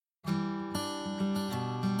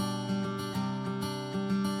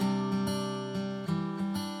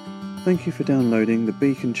Thank you for downloading the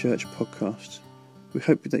Beacon Church podcast. We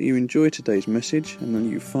hope that you enjoy today's message and that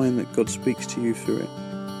you find that God speaks to you through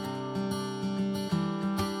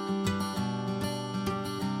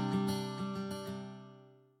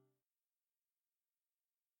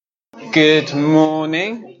it. Good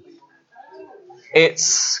morning.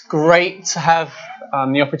 It's great to have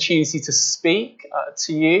the opportunity to speak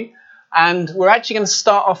to you. And we're actually going to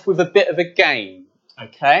start off with a bit of a game,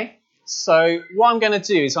 okay? So what I'm going to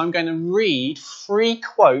do is I'm going to read 3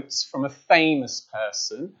 quotes from a famous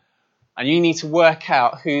person, and you need to work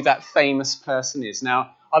out who that famous person is.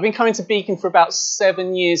 Now, I've been coming to Beacon for about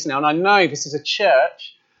 7 years now, and I know this is a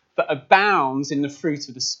church that abounds in the fruit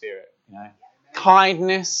of the Spirit. You know,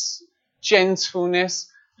 kindness,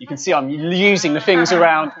 gentleness. You can see I'm using the things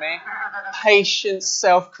around me. Patience,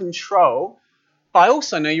 self-control. But I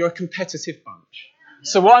also know you're a competitive bunch.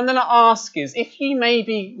 So what I'm going to ask is, if you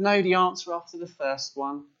maybe know the answer after the first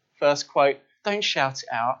quote, don't shout it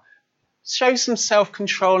out. Show some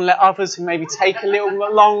self-control and let others who maybe take a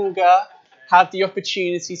little longer have the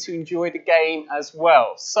opportunity to enjoy the game as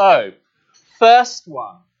well. So, first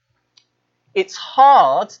one. It's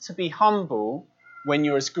hard to be humble when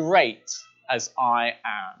you're as great as I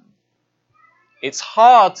am. It's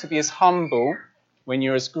hard to be as humble when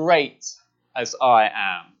you're as great as I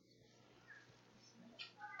am.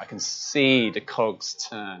 I can see the cogs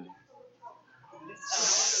turning.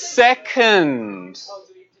 Second,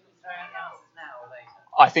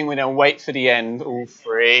 I think we're going to wait for the end, all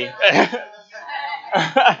 3.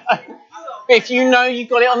 If you know you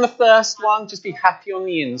got it on the first one, just be happy on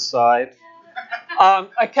the inside.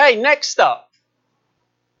 Okay, next up.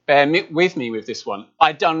 Bear with me with this one.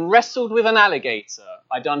 I done wrestled with an alligator.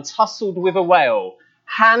 I done tussled with a whale.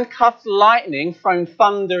 Handcuffed lightning, thrown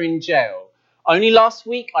thunder in jail. Only last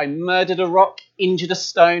week I murdered a rock, injured a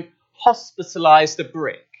stone, hospitalised a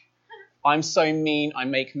brick. I'm so mean I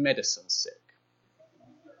make medicine sick.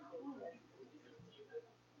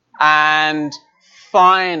 And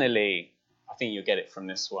finally, I think you'll get it from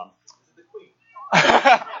this one.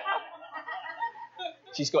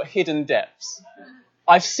 She's got hidden depths.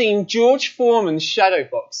 I've seen George Foreman's shadow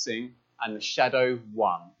boxing and the shadow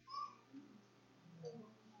won.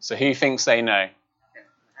 So who thinks they know?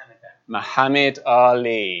 Muhammad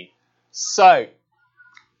Ali. So,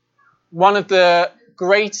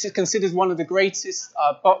 considered one of the greatest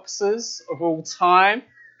boxers of all time,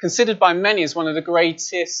 considered by many as one of the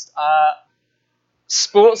greatest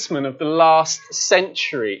sportsmen of the last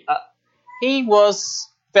century. He was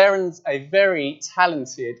a very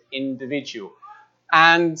talented individual.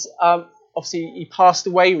 And obviously he passed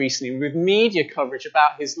away recently. With media coverage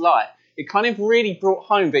about his life, it kind of really brought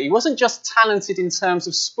home that he wasn't just talented in terms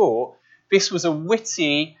of sport. This was a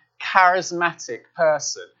witty, charismatic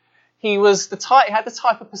person. He had the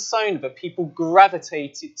type of persona that people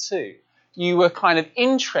gravitated to. You were kind of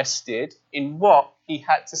interested in what he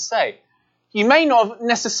had to say. You may not have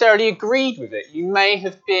necessarily agreed with it. You may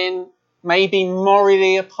have been maybe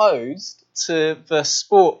morally opposed to the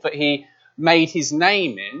sport that he made his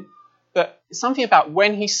name in, but something about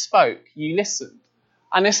when he spoke, you listened.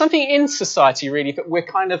 And there's something in society, really, that we're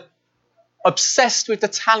kind of obsessed with the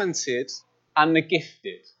talented and the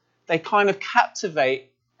gifted. They kind of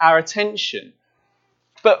captivate our attention.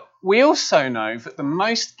 But we also know that the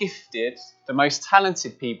most gifted, the most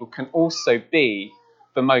talented people can also be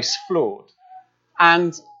the most flawed.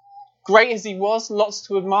 And great as he was, lots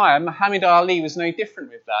to admire, Muhammad Ali was no different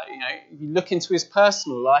with that. You know, if you look into his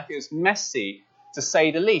personal life, it was messy, to say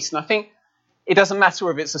the least. And I think it doesn't matter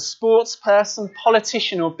whether it's a sports person,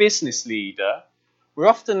 politician, or business leader, we're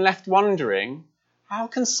often left wondering, how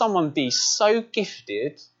can someone be so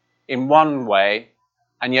gifted in one way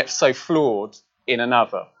and yet so flawed in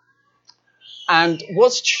another? And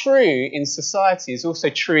what's true in society is also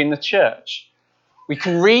true in the church. We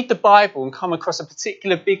can read the Bible and come across a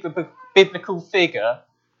particular biblical figure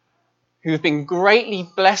who have been greatly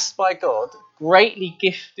blessed by God, greatly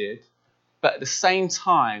gifted, but at the same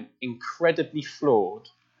time incredibly flawed.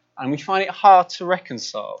 And we find it hard to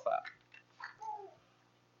reconcile that.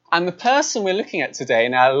 And the person we're looking at today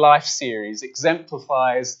in our life series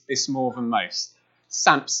exemplifies this more than most.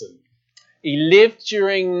 Samson. He lived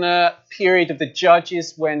during the period of the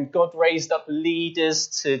Judges when God raised up leaders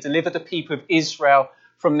to deliver the people of Israel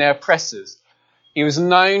from their oppressors. He was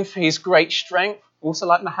known for his great strength, also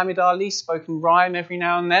like Muhammad Ali, spoke in rhyme every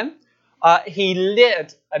now and then. He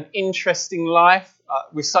led an interesting life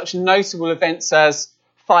with such notable events as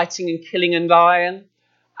fighting and killing a lion,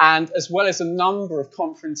 and as well as a number of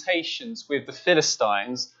confrontations with the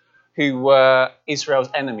Philistines, who were Israel's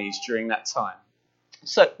enemies during that time.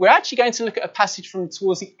 So we're actually going to look at a passage from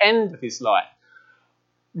towards the end of his life,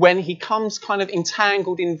 when he comes kind of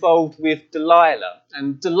involved with Delilah.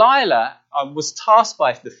 And Delilah was tasked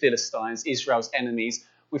by the Philistines, Israel's enemies,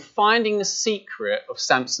 with finding the secret of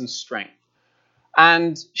Samson's strength.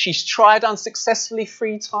 And she's tried unsuccessfully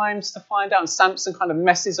 3 times to find out, and Samson kind of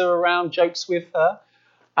messes her around, jokes with her.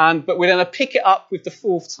 But we're going to pick it up with the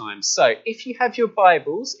 4th time. So if you have your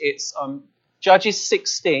Bibles, it's Judges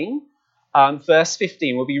 16, verse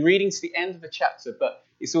 15. We'll be reading to the end of the chapter, but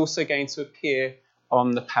it's also going to appear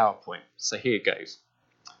on the PowerPoint. So here it goes.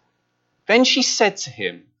 Then she said to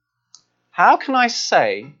him, How can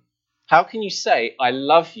you say, I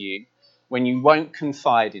love you when you won't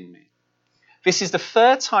confide in me? This is the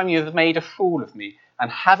 3rd time you have made a fool of me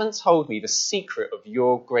and haven't told me the secret of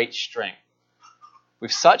your great strength.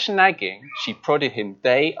 With such nagging, she prodded him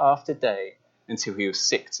day after day until he was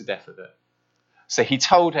sick to death of it. So he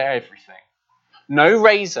told her everything. No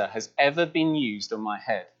razor has ever been used on my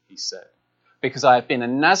head, he said, because I have been a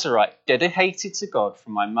Nazirite dedicated to God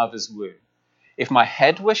from my mother's womb. If my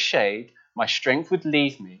head were shaved, my strength would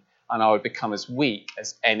leave me, and I would become as weak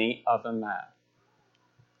as any other man.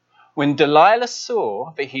 When Delilah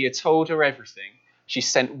saw that he had told her everything, she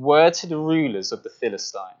sent word to the rulers of the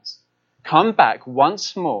Philistines. Come back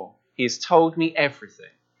once more, he has told me everything.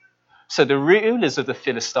 So the rulers of the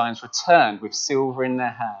Philistines returned with silver in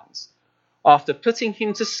their hands. After putting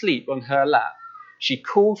him to sleep on her lap, she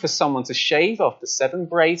called for someone to shave off the 7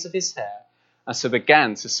 braids of his hair, and so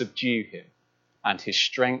began to subdue him, and his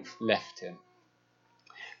strength left him.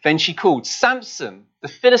 Then she called, Samson, the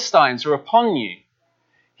Philistines are upon you.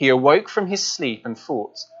 He awoke from his sleep and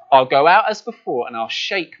thought, I'll go out as before and I'll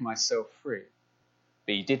shake myself free.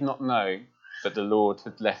 But he did not know that the Lord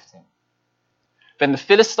had left him. Then the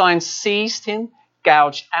Philistines seized him,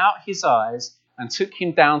 gouged out his eyes, and took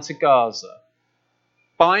him down to Gaza.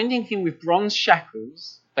 Binding him with bronze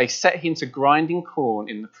shackles, they set him to grinding corn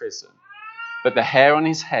in the prison. But the hair on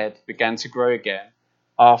his head began to grow again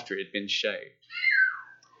after it had been shaved.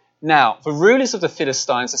 Now, the rulers of the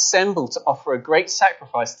Philistines assembled to offer a great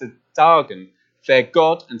sacrifice to Dagon, their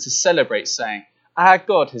god, and to celebrate, saying, Our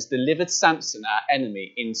God has delivered Samson, our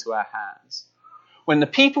enemy, into our hands. When the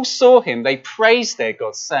people saw him, they praised their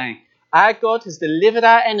God, saying, Our God has delivered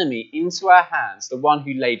our enemy into our hands, the one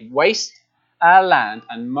who laid waste our land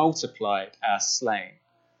and multiplied our slain.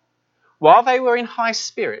 While they were in high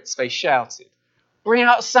spirits, they shouted, Bring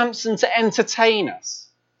out Samson to entertain us.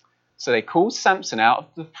 So they called Samson out of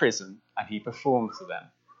the prison, and he performed for them.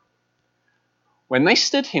 When they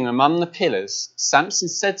stood him among the pillars, Samson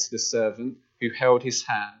said to the servant who held his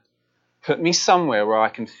hand, Put me somewhere where I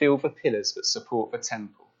can feel the pillars that support the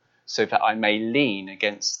temple, so that I may lean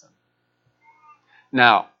against them.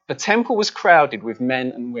 Now, the temple was crowded with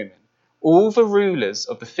men and women. All the rulers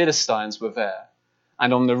of the Philistines were there,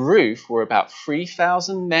 and on the roof were about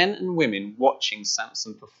 3,000 men and women watching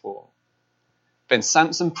Samson perform. Then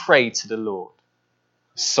Samson prayed to the Lord,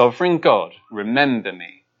 Sovereign God, remember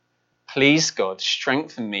me. Please, God,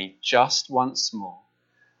 strengthen me just once more,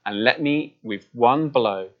 and let me, with one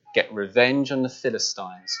blow, get revenge on the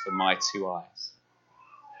Philistines for my 2 eyes.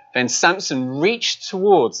 Then Samson reached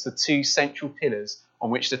towards the 2 central pillars on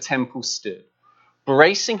which the temple stood.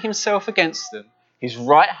 Bracing himself against them, his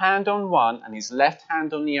right hand on one and his left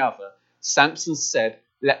hand on the other, Samson said,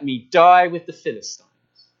 Let me die with the Philistines.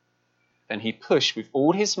 Then he pushed with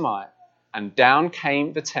all his might, and down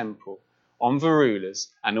came the temple on the rulers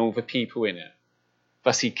and all the people in it.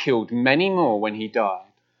 Thus he killed many more when he died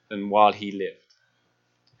than while he lived.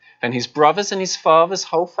 Then his brothers and his father's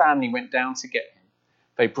whole family went down to get him.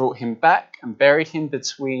 They brought him back and buried him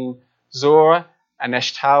between Zorah and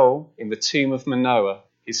Eshtaol in the tomb of Manoah,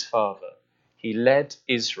 his father. He led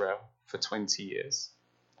Israel for 20 years.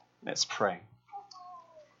 Let's pray.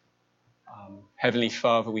 Heavenly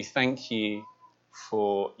Father, we thank you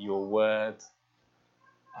for your word.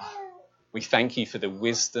 We thank you for the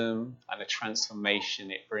wisdom and the transformation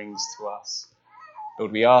it brings to us.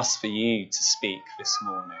 Lord, we ask for you to speak this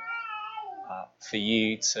morning, for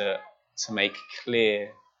you to make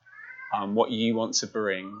clear what you want to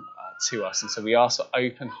bring to us. And so we ask for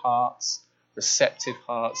open hearts, receptive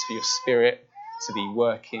hearts, for your Spirit to be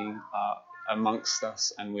working amongst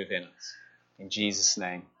us and within us. In Jesus'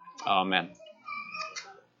 name, amen.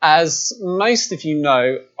 As most of you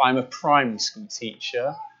know, I'm a primary school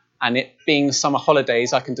teacher, and it being the summer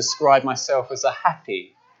holidays, I can describe myself as a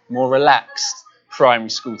happy, more relaxed primary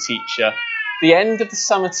school teacher. The end of the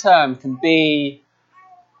summer term can be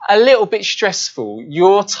a little bit stressful.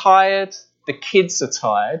 You're tired, the kids are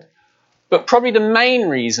tired, But probably the main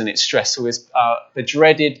reason it's stressful is the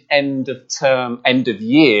dreaded end of term, end of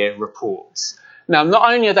year reports. Now,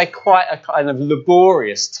 not only are they quite a kind of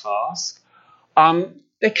laborious task,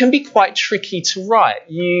 they can be quite tricky to write.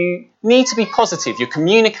 You need to be positive. You're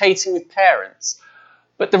communicating with parents.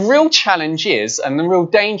 But the real challenge is, and the real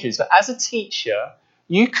danger is, that as a teacher,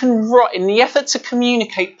 you can write, in the effort to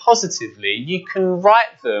communicate positively, you can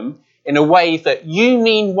write them in a way that you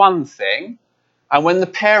mean one thing, and when the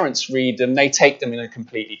parents read them, they take them in a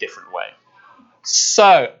completely different way.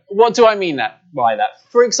 So, what do I mean by that?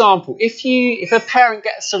 For example, if a parent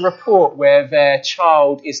gets a report where their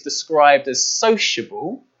child is described as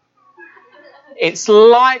sociable, it's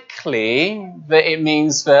likely that it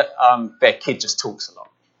means that their kid just talks a lot.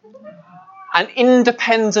 An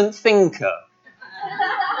independent thinker.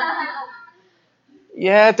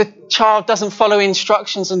 Yeah, the child doesn't follow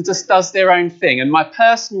instructions and just does their own thing. And my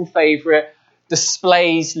personal favourite,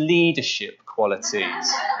 displays leadership qualities.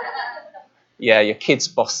 Yeah, your kid's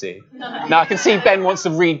bossy. Now, I can see Ben wants to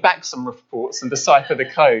read back some reports and decipher the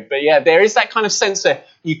code. But yeah, there is that kind of sense that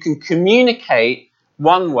you can communicate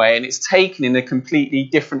one way and it's taken in a completely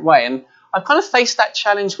different way. And I've kind of faced that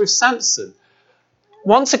challenge with Samson.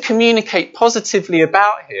 Want to communicate positively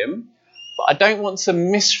about him, but I don't want to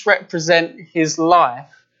misrepresent his life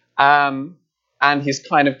and his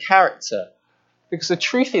kind of character. Because the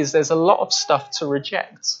truth is there's a lot of stuff to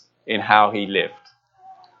reject in how he lived.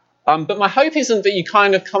 But my hope isn't that you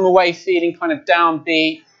kind of come away feeling kind of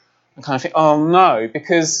downbeat and kind of think, oh no,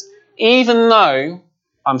 because even though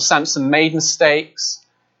Samson made mistakes,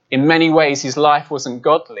 in many ways his life wasn't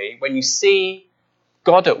godly, when you see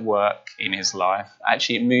God at work in his life,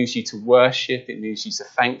 actually it moves you to worship, it moves you to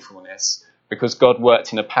thankfulness, because God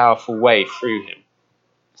worked in a powerful way through him.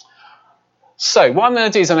 So what I'm going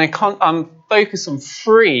to do is I'm going to focus on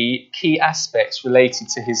 3 key aspects related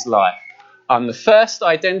to his life. The first,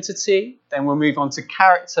 identity, then we'll move on to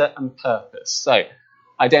character and purpose. So,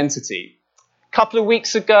 identity. A couple of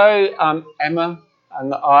weeks ago, Emma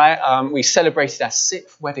and I, we celebrated our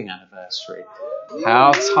 6th wedding anniversary.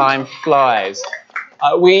 How time flies.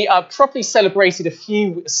 We properly celebrated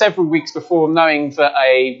several weeks before, knowing that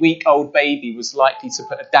a week-old baby was likely to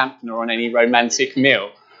put a dampener on any romantic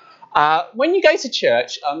meal. When you go to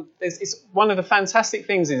church, it's one of the fantastic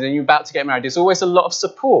things is when you're about to get married, there's always a lot of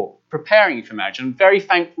support preparing you for marriage. I'm very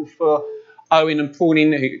thankful for Owen and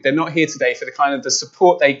Pauline, who they're not here today, for the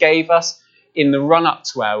support they gave us in the run-up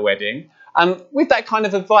to our wedding. And with that kind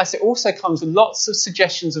of advice, it also comes with lots of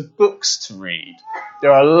suggestions of books to read.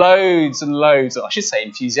 There are loads and loads, I should say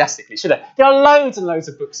enthusiastically, should I? There are loads and loads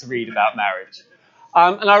of books to read about marriage.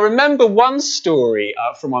 And I remember one story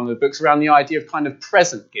from one of the books around the idea of kind of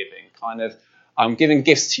present giving, kind of giving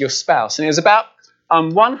gifts to your spouse. And it was about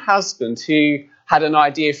one husband who had an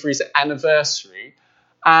idea for his anniversary.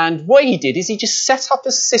 And what he did is he just set up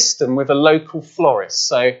a system with a local florist.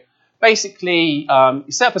 So basically,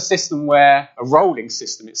 he set up a system a rolling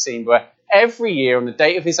system it seemed, where every year on the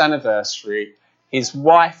date of his anniversary, his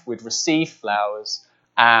wife would receive flowers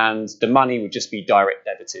and the money would just be direct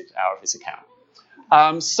debited out of his account.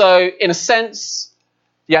 So in a sense,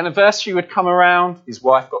 the anniversary would come around, his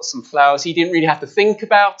wife got some flowers, he didn't really have to think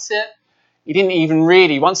about it, he didn't even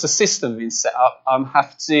really, once the system had been set up,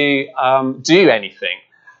 have to do anything.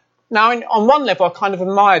 Now, on one level, I kind of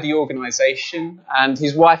admire the organisation, and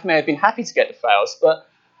his wife may have been happy to get the flowers, but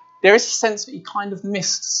there is a sense that he kind of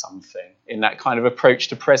missed something in that kind of approach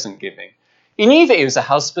to present giving. He knew that he was a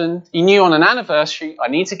husband, he knew on an anniversary, I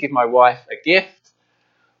need to give my wife a gift,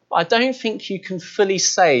 but I don't think you can fully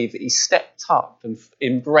say that he stepped up and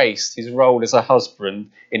embraced his role as a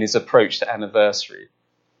husband in his approach to anniversary.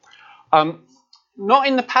 Not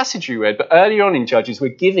in the passage we read, but earlier on in Judges, we're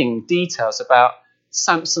giving details about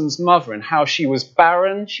Samson's mother and how she was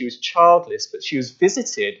barren, she was childless, but she was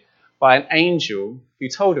visited by an angel who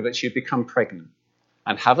told her that she would become pregnant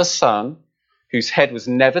and have a son whose head was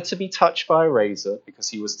never to be touched by a razor because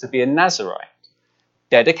he was to be a Nazarite,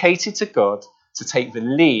 dedicated to God to take the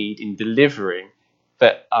lead in delivering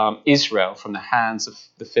Israel from the hands of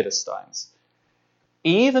the Philistines.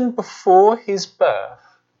 Even before his birth,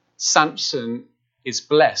 Samson is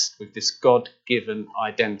blessed with this God-given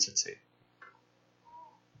identity.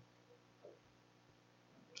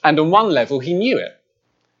 And on one level, he knew it.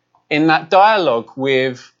 In that dialogue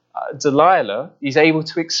with Delilah, he's able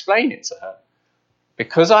to explain it to her.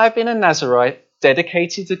 Because I have been a Nazarite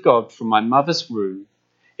dedicated to God from my mother's womb,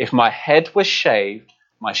 if my head was shaved,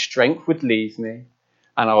 my strength would leave me,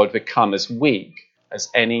 and I would become as weak as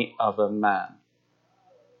any other man.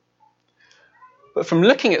 But from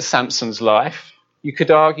looking at Samson's life, you could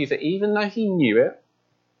argue that even though he knew it,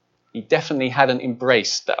 he definitely hadn't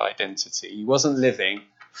embraced that identity. He wasn't living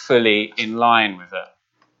fully in line with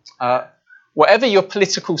it. Whatever your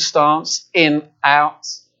political stance, in, out,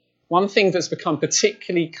 one thing that's become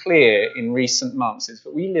particularly clear in recent months is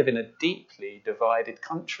that we live in a deeply divided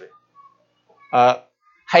country.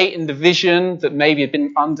 Hate and division that maybe had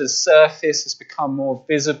been under the surface has become more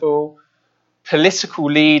visible.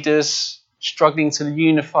 Political leaders struggling to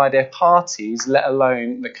unify their parties, let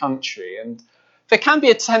alone the country. And there can be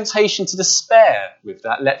a temptation to despair with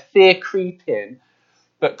that, let fear creep in.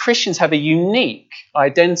 But Christians have a unique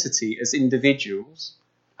identity as individuals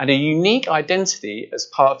and a unique identity as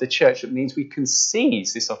part of the church that means we can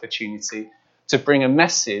seize this opportunity to bring a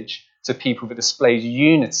message to people that displays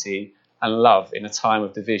unity and love in a time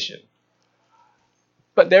of division.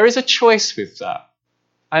 But there is a choice with that.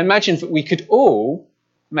 I imagine that we could all,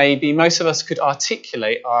 maybe most of us could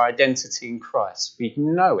articulate our identity in Christ. We'd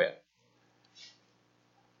know it.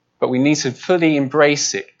 But we need to fully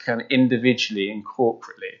embrace it kind of individually and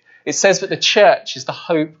corporately. It says that the church is the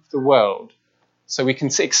hope of the world. So we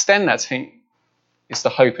can extend that to think it's the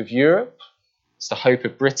hope of Europe, it's the hope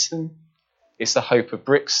of Britain, it's the hope of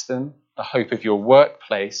Brixton, the hope of your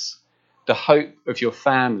workplace, the hope of your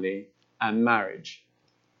family and marriage.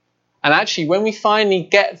 And actually, when we finally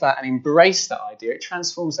get that and embrace that idea, it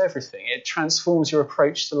transforms everything. It transforms your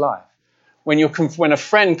approach to life. When a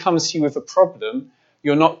friend comes to you with a problem,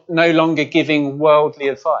 you're no longer giving worldly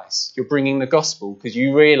advice. You're bringing the gospel because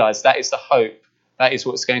you realise that is the hope. That is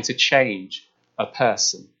what's going to change a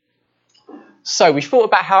person. So we thought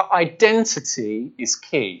about how identity is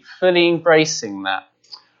key, fully embracing that.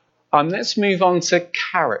 Let's move on to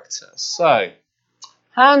character. So,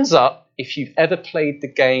 hands up if you've ever played the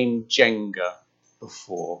game Jenga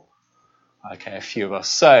before. Okay, a few of us.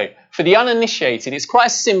 So, for the uninitiated, it's quite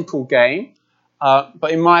a simple game.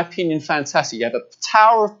 But in my opinion, fantastic. You have a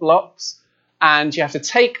tower of blocks and you have to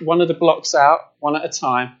take one of the blocks out, one at a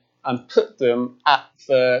time, and put them at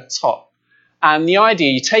the top. And the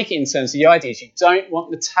idea, you take it in terms of the idea is you don't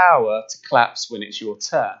want the tower to collapse when it's your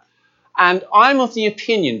turn. And I'm of the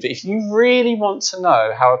opinion that if you really want to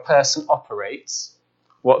know how a person operates,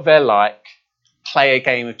 what they're like, play a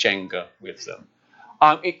game of Jenga with them.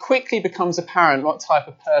 It quickly becomes apparent what type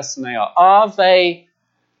of person they are. Are they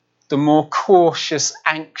the more cautious,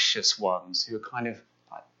 anxious ones who are kind of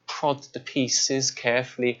like prod to pieces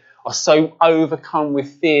carefully, are so overcome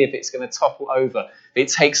with fear that it's going to topple over, that it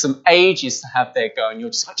takes them ages to have their go, and you're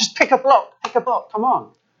just like, just pick a block, come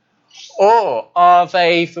on. Or are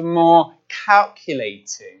they the more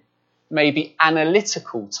calculating, maybe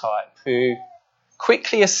analytical type who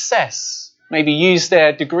quickly assess, maybe use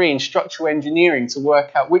their degree in structural engineering to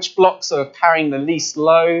work out which blocks are carrying the least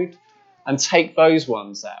load and take those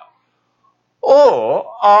ones out?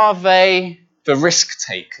 Or are they the risk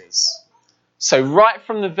takers? So right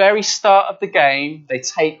from the very start of the game, they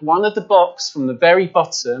take one of the blocks from the very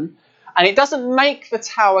bottom, and it doesn't make the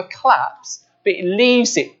tower collapse, but it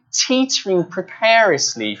leaves it teetering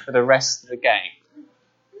precariously for the rest of the game.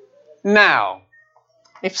 Now,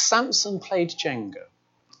 if Samson played Jenga,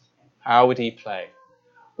 how would he play?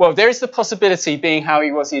 Well, there is the possibility, being how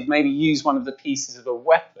he was, he'd maybe use one of the pieces of a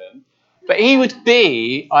weapon, but he would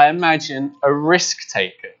be, I imagine, a risk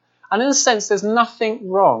taker. And in a sense, there's nothing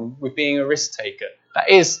wrong with being a risk taker. That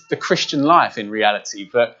is the Christian life in reality,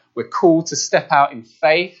 but we're called to step out in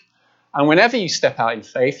faith. And whenever you step out in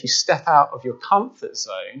faith, you step out of your comfort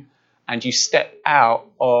zone and you step out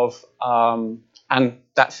of, and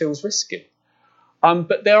that feels risky.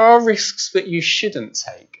 But there are risks that you shouldn't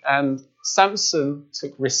take. And Samson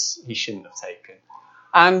took risks he shouldn't have taken.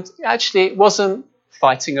 And actually, it wasn't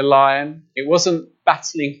fighting a lion. It wasn't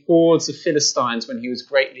battling hordes of Philistines when he was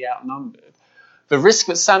greatly outnumbered. The risk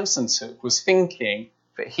that Samson took was thinking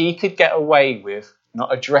that he could get away with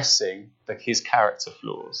not addressing his character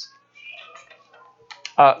flaws.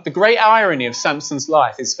 The great irony of Samson's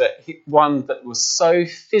life is that one that was so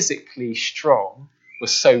physically strong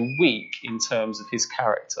was so weak in terms of his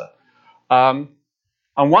character. And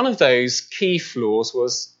one of those key flaws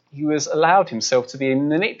was he was allowed himself to be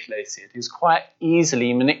manipulated. He was quite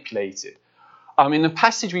easily manipulated. In the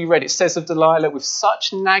passage we read, it says of Delilah, with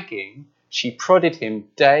such nagging, she prodded him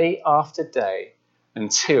day after day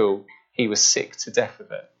until he was sick to death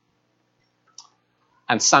of it.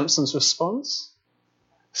 And Samson's response?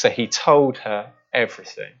 So he told her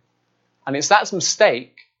everything. And it's that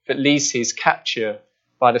mistake that leads to his capture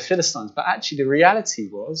by the Philistines. But actually the reality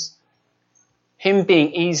was, him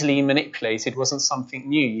being easily manipulated wasn't something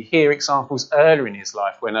new. You hear examples earlier in his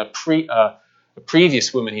life when a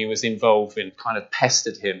previous woman he was involved in kind of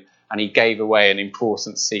pestered him and he gave away an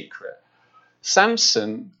important secret.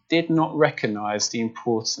 Samson did not recognize the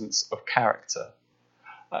importance of character.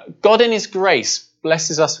 God in his grace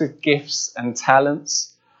blesses us with gifts and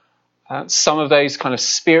talents. Some of those kind of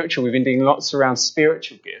spiritual, we've been doing lots around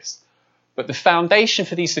spiritual gifts. But the foundation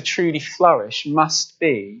for these to truly flourish must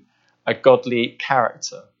be a godly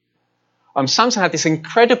character. Samson had this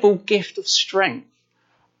incredible gift of strength,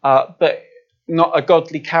 but not a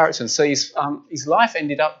godly character. And so his life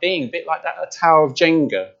ended up being a bit like that, a tower of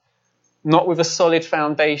Jenga, not with a solid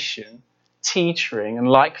foundation, teetering and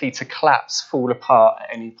likely to collapse, fall apart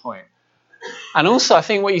at any point. And also, I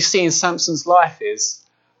think what you see in Samson's life is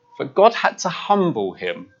that God had to humble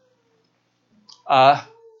him.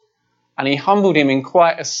 And he humbled him in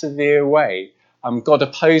quite a severe way. God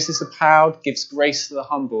opposes the proud, gives grace to the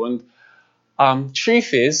humble. And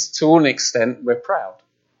truth is, to an extent, we're proud.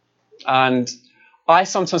 And I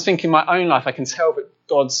sometimes think in my own life, I can tell that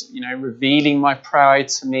God's, revealing my pride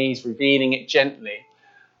to me. He's revealing it gently.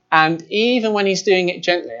 And even when he's doing it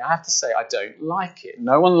gently, I have to say, I don't like it.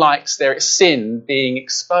 No one likes their sin being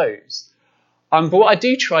exposed. But what I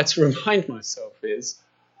do try to remind myself is,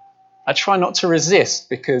 I try not to resist,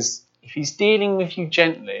 because if he's dealing with you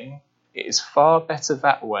gently, it is far better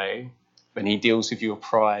that way than he deals with your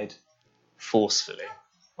pride forcefully.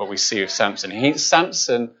 What we see with Samson.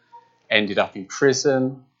 Samson ended up in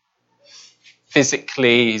prison.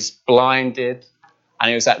 Physically, he's blinded.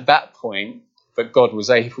 And it was at that point that God was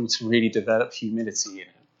able to really develop humility in him.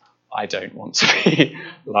 I don't want to be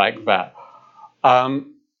like that.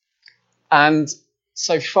 And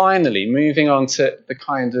so finally, moving on to the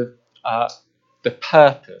kind of the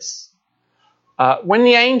purpose. When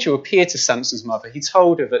the angel appeared to Samson's mother, he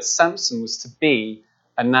told her that Samson was to be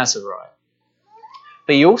a Nazirite.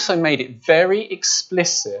 But he also made it very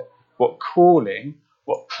explicit what calling,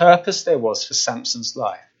 what purpose there was for Samson's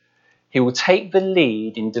life. He will take the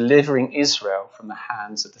lead in delivering Israel from the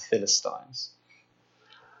hands of the Philistines.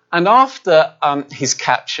 And after his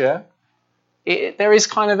capture, there is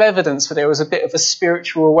kind of evidence that there was a bit of a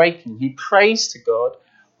spiritual awakening. He prays to God,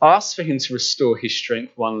 asks for him to restore his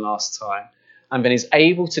strength one last time, and then is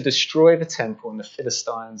able to destroy the temple and the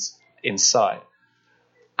Philistines inside.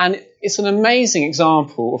 And it's an amazing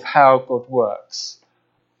example of how God works.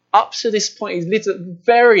 Up to this point, he's lived a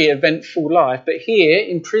very eventful life, but here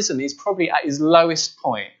in prison, he's probably at his lowest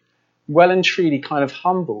point, well and truly kind of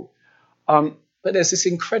humble. But there's this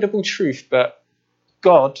incredible truth that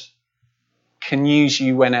God can use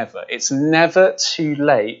you whenever. It's never too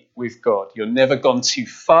late with God. You're never gone too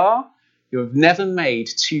far. You've never made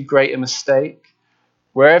too great a mistake.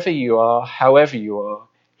 Wherever you are, however you are,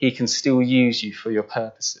 he can still use you for your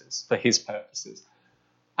purposes, for his purposes.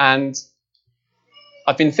 And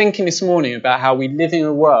I've been thinking this morning about how we live in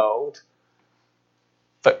a world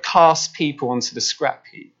that casts people onto the scrap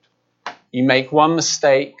heap. You make one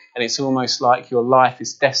mistake and it's almost like your life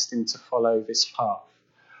is destined to follow this path.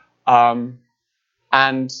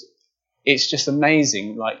 And it's just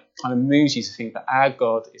amazing, kind of moves you to think that our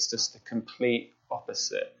God is just the complete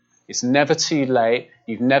opposite. It's never too late.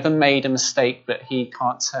 You've never made a mistake that he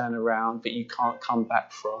can't turn around, that you can't come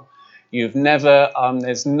back from. You've never,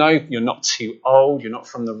 you're not too old. You're not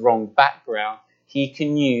from the wrong background. He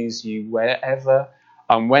can use you wherever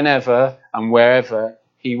and whenever and wherever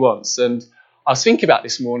he wants. And I was thinking about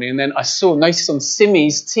this morning, and then I noticed on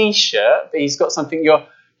Simi's T-shirt that he's got something,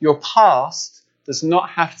 your past does not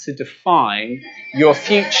have to define your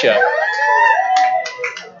future.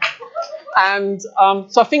 And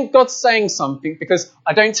so I think God's saying something, because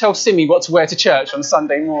I don't tell Simi what to wear to church on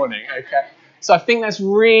Sunday morning, okay? So I think that's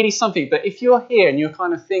really something. But if you're here and you're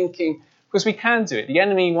kind of thinking, because we can do it, the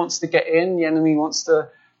enemy wants to get in, the enemy wants to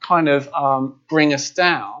kind of bring us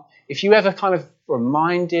down. If you ever kind of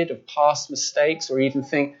reminded of past mistakes, or even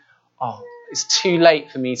think, oh, it's too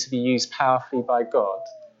late for me to be used powerfully by God.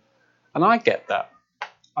 And I get that.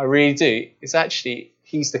 I really do. It's actually,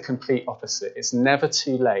 he's the complete opposite. It's never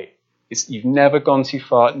too late. You've never gone too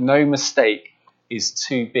far. No mistake is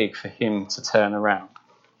too big for him to turn around.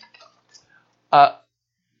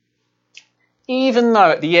 Even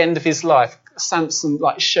though at the end of his life, Samson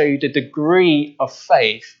showed a degree of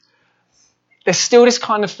faith, there's still this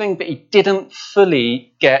kind of thing that he didn't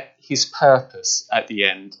fully get his purpose at the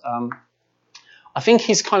end. I think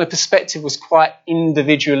his kind of perspective was quite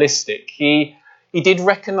individualistic. He did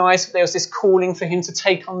recognise that there was this calling for him to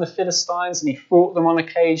take on the Philistines, and he fought them on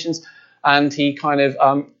occasions, and he kind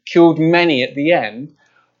of killed many at the end.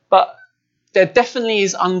 But there definitely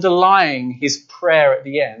is underlying his prayer at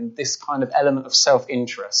the end this kind of element of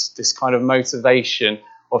self-interest, this kind of motivation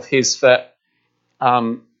of his that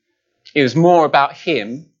it was more about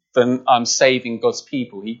him than saving God's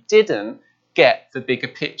people. He didn't get the bigger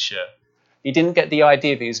picture. He didn't get the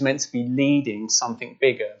idea that he was meant to be leading something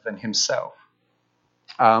bigger than himself.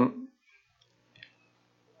 It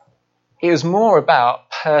was more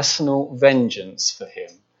about personal vengeance for him,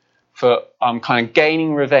 for kind of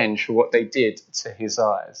gaining revenge for what they did to his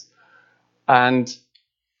eyes. And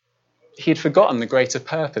he'd forgotten the greater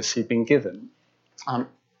purpose he'd been given.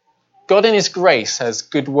 God in his grace has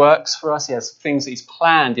good works for us. He has things that he's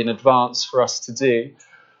planned in advance for us to do.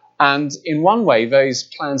 And in one way, those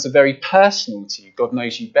plans are very personal to you. God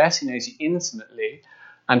knows you best. He knows you intimately.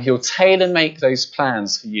 And he'll tailor-make those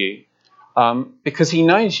plans for you because he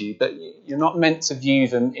knows you, but you're not meant to view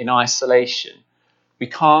them in isolation. We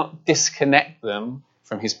can't disconnect them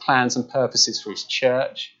from his plans and purposes for his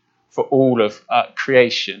church, for all of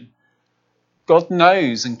creation. God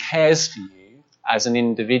knows and cares for you as an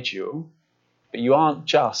individual, but you aren't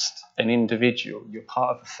just an individual. You're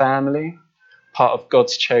part of a family, part of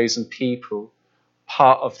God's chosen people,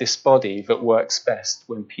 part of this body that works best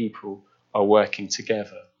when people are working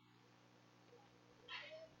together.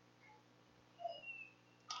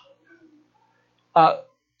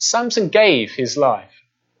 Samson gave his life.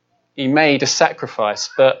 He made a sacrifice,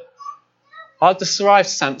 but I'd describe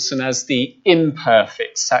Samson as the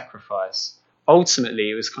imperfect sacrifice.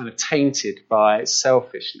 Ultimately, it was kind of tainted by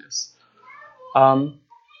selfishness.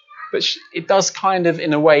 But it does kind of,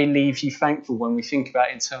 in a way, leave you thankful when we think about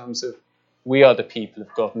it in terms of we are the people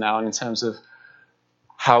of God now and in terms of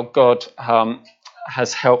how God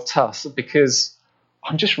has helped us. Because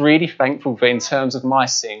I'm just really thankful that in terms of my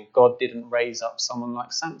sin, God didn't raise up someone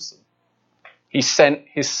like Samson. He sent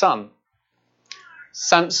his son.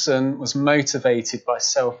 Samson was motivated by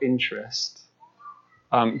self-interest.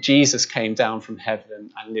 Jesus came down from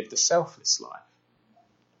heaven and lived a selfless life.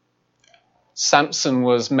 Samson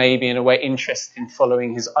was maybe in a way interested in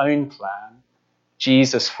following his own plan.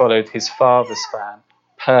 Jesus followed his Father's plan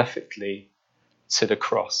perfectly to the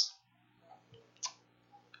cross.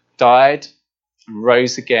 Died and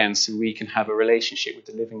rose again so we can have a relationship with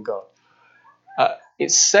the living God.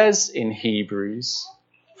 It says in Hebrews,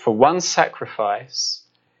 for one sacrifice,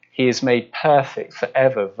 he has made perfect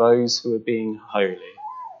forever those who are being holy.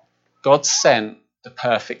 God sent the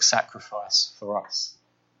perfect sacrifice for us.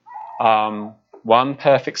 One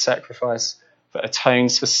perfect sacrifice that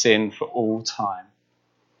atones for sin for all time.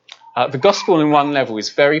 The gospel on one level is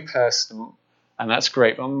very personal, and that's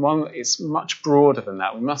great. But on one, it's much broader than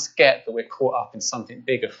that. We must get that we're caught up in something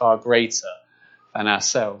bigger, far greater than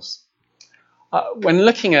ourselves. When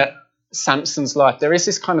looking at Samson's life, there is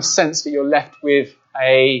this kind of sense that you're left with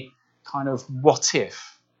a kind of what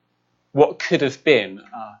if, what could have been.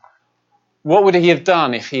 What would he have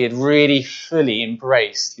done if he had really fully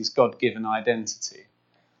embraced his God-given identity?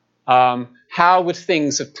 How would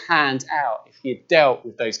things have panned out if he had dealt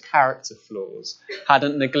with those character flaws,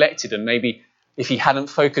 hadn't neglected them, maybe if he hadn't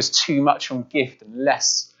focused too much on gift and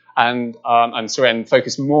less, and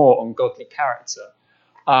focused more on godly character?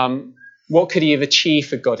 What could he have achieved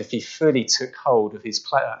for God if he fully took hold of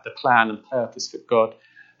the plan and purpose that God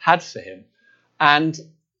had for him? And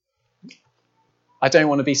I don't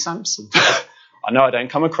want to be Samson. I know I don't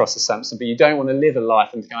come across as Samson, but you don't want to live a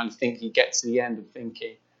life and kind of think you get to the end and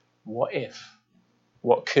thinking, what if?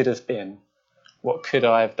 What could have been? What could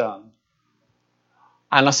I have done?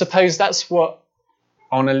 And I suppose that's what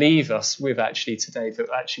I want to leave us with actually today, that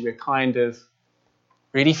actually we're kind of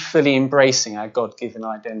really fully embracing our God-given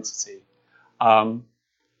identity.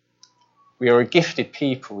 We are a gifted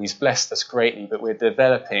people. He's blessed us greatly, but we're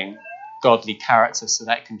developing godly character so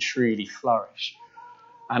that can truly flourish.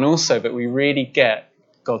 And also that we really get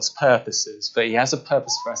God's purposes, that he has a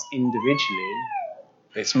purpose for us individually.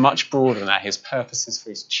 It's much broader than that. His purposes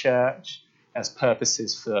for his church, he has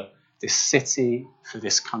purposes for this city, for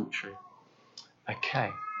this country. Okay,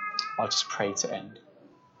 I'll just pray to end.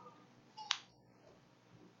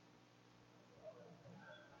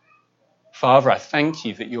 Father, I thank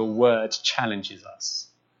you that your word challenges us.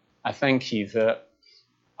 I thank you that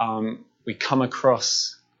we come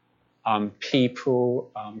across people,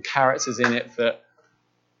 characters in it that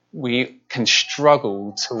we can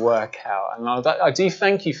struggle to work out. And I do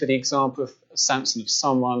thank you for the example of Samson, of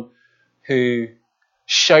someone who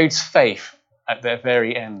showed faith at their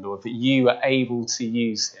very end, Lord, that you were able to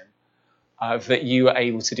use him, that you were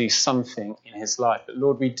able to do something in his life. But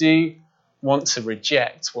Lord, we do want to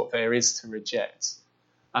reject what there is to reject.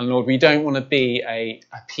 And Lord, we don't want to be a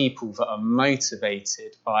people that are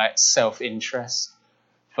motivated by self-interest,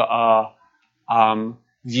 that are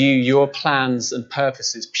view your plans and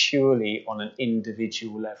purposes purely on an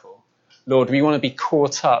individual level. Lord, we want to be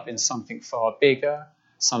caught up in something far bigger,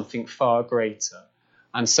 something far greater.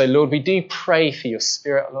 And so, Lord, we do pray for your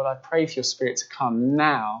Spirit. Lord, I pray for your Spirit to come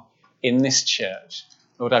now in this church.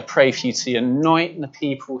 Lord, I pray for you to anoint the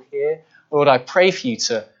people here. Lord, I pray for you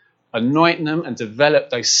to anoint them and develop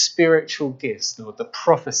those spiritual gifts, Lord, the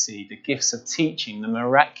prophecy, the gifts of teaching, the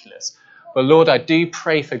miraculous. But Lord, I do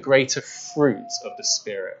pray for greater fruit of the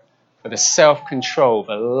Spirit, for the self-control,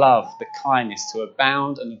 the love, the kindness to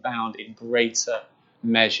abound and abound in greater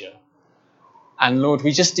measure. And Lord,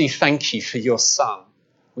 we just do thank you for your Son.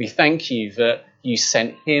 We thank you that you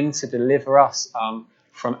sent him to deliver us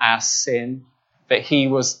from our sin, that he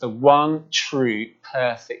was the one true,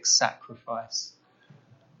 perfect sacrifice.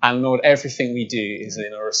 And Lord, everything we do is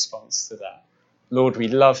in a response to that. Lord, we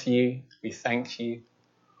love you. We thank you.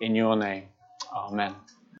 In your name. Amen.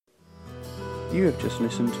 You have just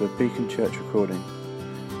listened to a Beacon Church recording.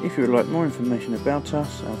 If you would like more information about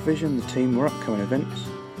us, our vision, the team or upcoming events,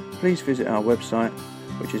 please visit our website,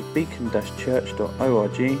 which is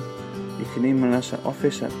beacon-church.org. You can email us at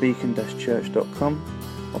office@beacon-church.com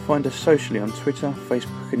or find us socially on Twitter,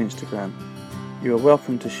 Facebook and Instagram. You are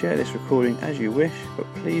welcome to share this recording as you wish, but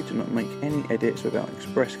please do not make any edits without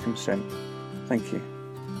express consent. Thank you.